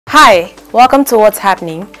Hi, welcome to What's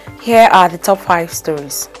Happening. Here are the top 5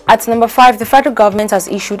 stories. At number 5, the federal government has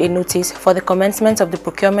issued a notice for the commencement of the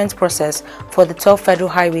procurement process for the 12 federal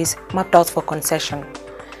highways mapped out for concession.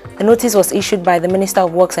 The notice was issued by the Minister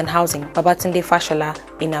of Works and Housing, Babatunde Fashola,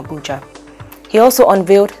 in Abuja. He also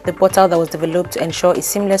unveiled the portal that was developed to ensure a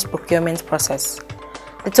seamless procurement process.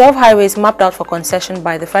 The 12 highways mapped out for concession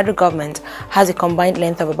by the federal government has a combined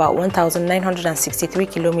length of about 1,963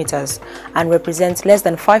 kilometers and represents less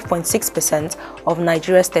than 5.6% of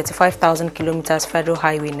Nigeria's 35,000 kilometers federal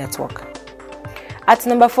highway network. At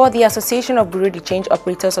number 4, the Association of Bureau de Change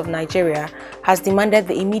Operators of Nigeria has demanded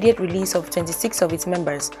the immediate release of 26 of its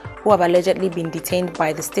members who have allegedly been detained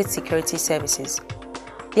by the State Security Services.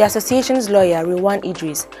 The association's lawyer, Rilwan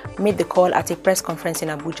Idris, made the call at a press conference in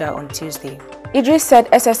Abuja on Tuesday. Idris said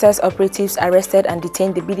SSS operatives arrested and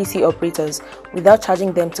detained the BDC operators without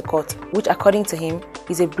charging them to court, which according to him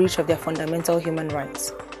is a breach of their fundamental human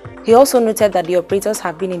rights. He also noted that the operators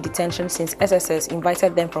have been in detention since SSS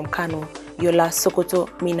invited them from Kano, Yola, Sokoto,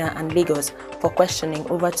 Minna and Lagos for questioning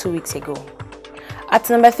over 2 weeks ago. At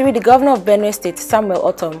number 3, the governor of Benue State, Samuel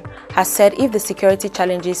Ortom, has said if the security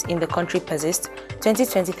challenges in the country persist,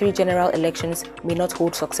 2023 general elections may not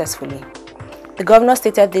hold successfully. The governor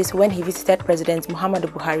stated this when he visited President Muhammadu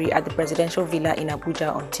Buhari at the presidential villa in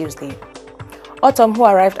Abuja on Tuesday. Ortom, who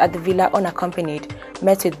arrived at the villa unaccompanied,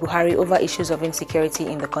 met with Buhari over issues of insecurity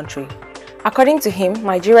in the country. According to him,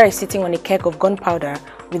 Nigeria is sitting on a keg of gunpowder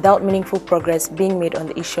without meaningful progress being made on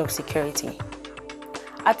the issue of security.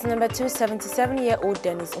 At number 2, 77-year-old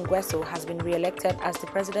Denis Nguesso has been re-elected as the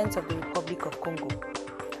President of the Republic of Congo.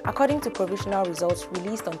 According to provisional results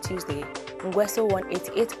released on Tuesday, Nguesso won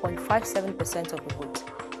 88.57% of the vote.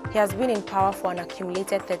 He has been in power for an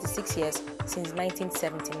accumulated 36 years since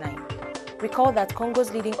 1979. Recall that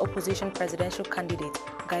Congo's leading opposition presidential candidate,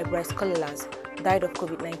 Guy Brice Colelas, died of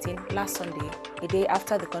COVID-19 last Sunday, a day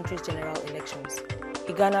after the country's general elections.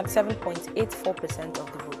 He garnered 7.84%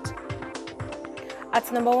 of the vote. At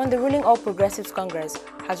number 1, the ruling All Progressives Congress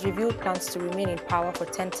has revealed plans to remain in power for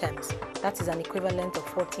 10 terms, that is an equivalent of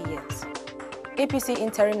 40 years. APC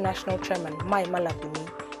Interim National Chairman Mai Mala Buni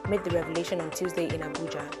made the revelation on Tuesday in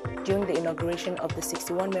Abuja during the inauguration of the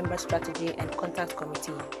 61-member Strategy and Contact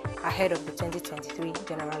Committee ahead of the 2023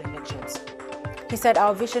 general elections. He said,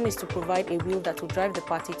 "Our vision is to provide a will that will drive the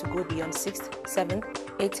party to go beyond 6th, 7th,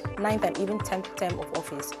 8th, 9th and even 10th term of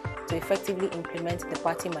office to effectively implement the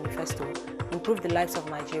party manifesto, improve the lives of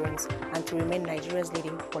Nigerians and to remain Nigeria's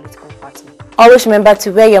leading political party." Always remember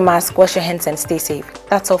to wear your mask, wash your hands and stay safe.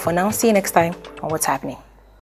 That's all for now. See you next time on What's Happening.